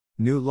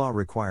New law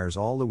requires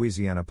all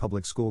Louisiana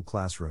public school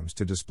classrooms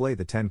to display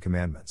the Ten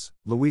Commandments.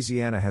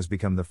 Louisiana has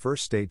become the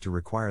first state to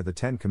require the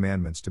Ten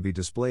Commandments to be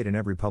displayed in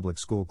every public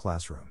school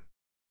classroom.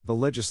 The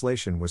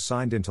legislation was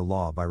signed into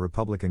law by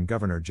Republican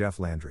Governor Jeff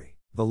Landry.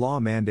 The law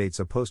mandates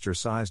a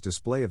poster-sized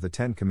display of the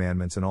Ten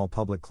Commandments in all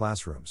public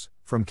classrooms,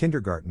 from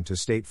kindergarten to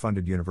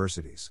state-funded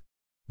universities.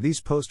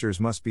 These posters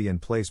must be in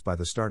place by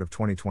the start of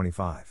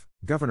 2025.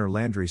 Governor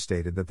Landry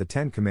stated that the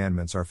Ten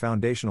Commandments are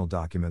foundational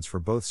documents for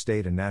both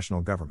state and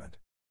national government.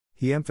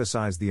 He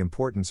emphasized the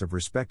importance of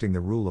respecting the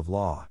rule of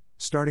law,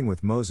 starting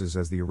with Moses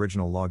as the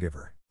original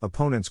lawgiver.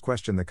 Opponents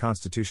question the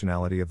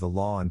constitutionality of the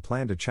law and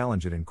plan to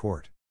challenge it in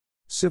court.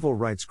 Civil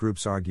rights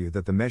groups argue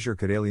that the measure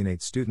could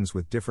alienate students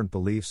with different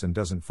beliefs and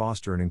doesn't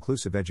foster an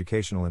inclusive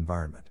educational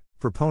environment.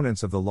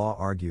 Proponents of the law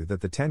argue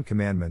that the Ten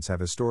Commandments have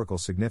historical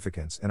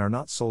significance and are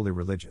not solely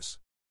religious.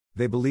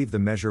 They believe the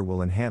measure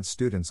will enhance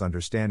students'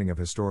 understanding of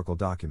historical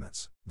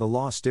documents. The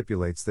law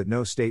stipulates that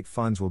no state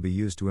funds will be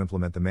used to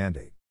implement the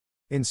mandate.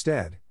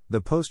 Instead, the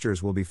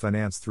posters will be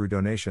financed through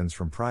donations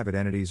from private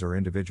entities or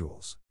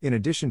individuals. In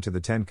addition to the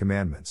Ten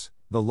Commandments,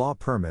 the law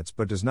permits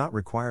but does not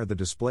require the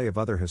display of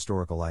other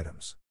historical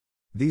items.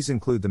 These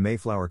include the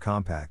Mayflower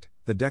Compact,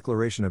 the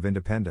Declaration of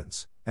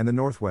Independence, and the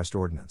Northwest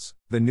Ordinance.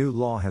 The new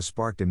law has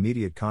sparked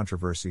immediate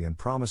controversy and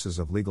promises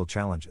of legal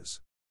challenges.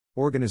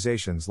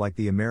 Organizations like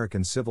the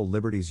American Civil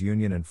Liberties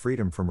Union and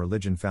Freedom from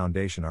Religion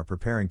Foundation are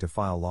preparing to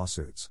file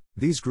lawsuits.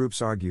 These groups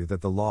argue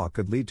that the law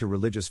could lead to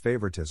religious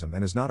favoritism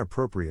and is not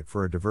appropriate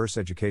for a diverse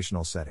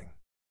educational setting.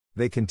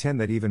 They contend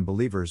that even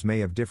believers may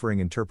have differing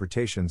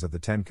interpretations of the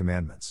Ten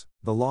Commandments.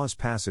 The law's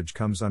passage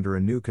comes under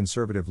a new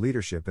conservative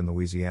leadership in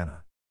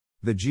Louisiana.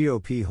 The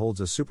GOP holds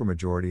a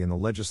supermajority in the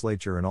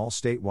legislature and all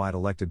statewide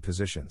elected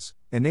positions,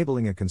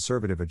 enabling a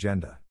conservative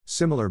agenda.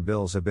 Similar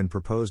bills have been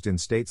proposed in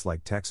states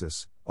like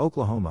Texas,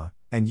 Oklahoma,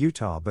 and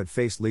Utah but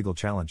face legal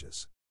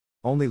challenges.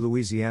 Only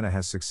Louisiana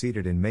has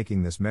succeeded in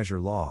making this measure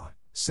law,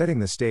 setting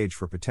the stage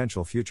for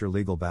potential future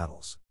legal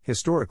battles.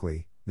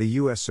 Historically, the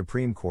U.S.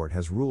 Supreme Court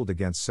has ruled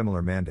against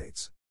similar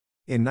mandates.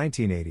 In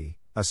 1980,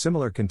 a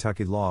similar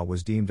Kentucky law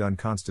was deemed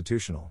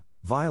unconstitutional,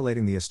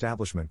 violating the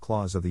Establishment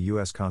Clause of the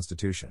U.S.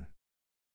 Constitution.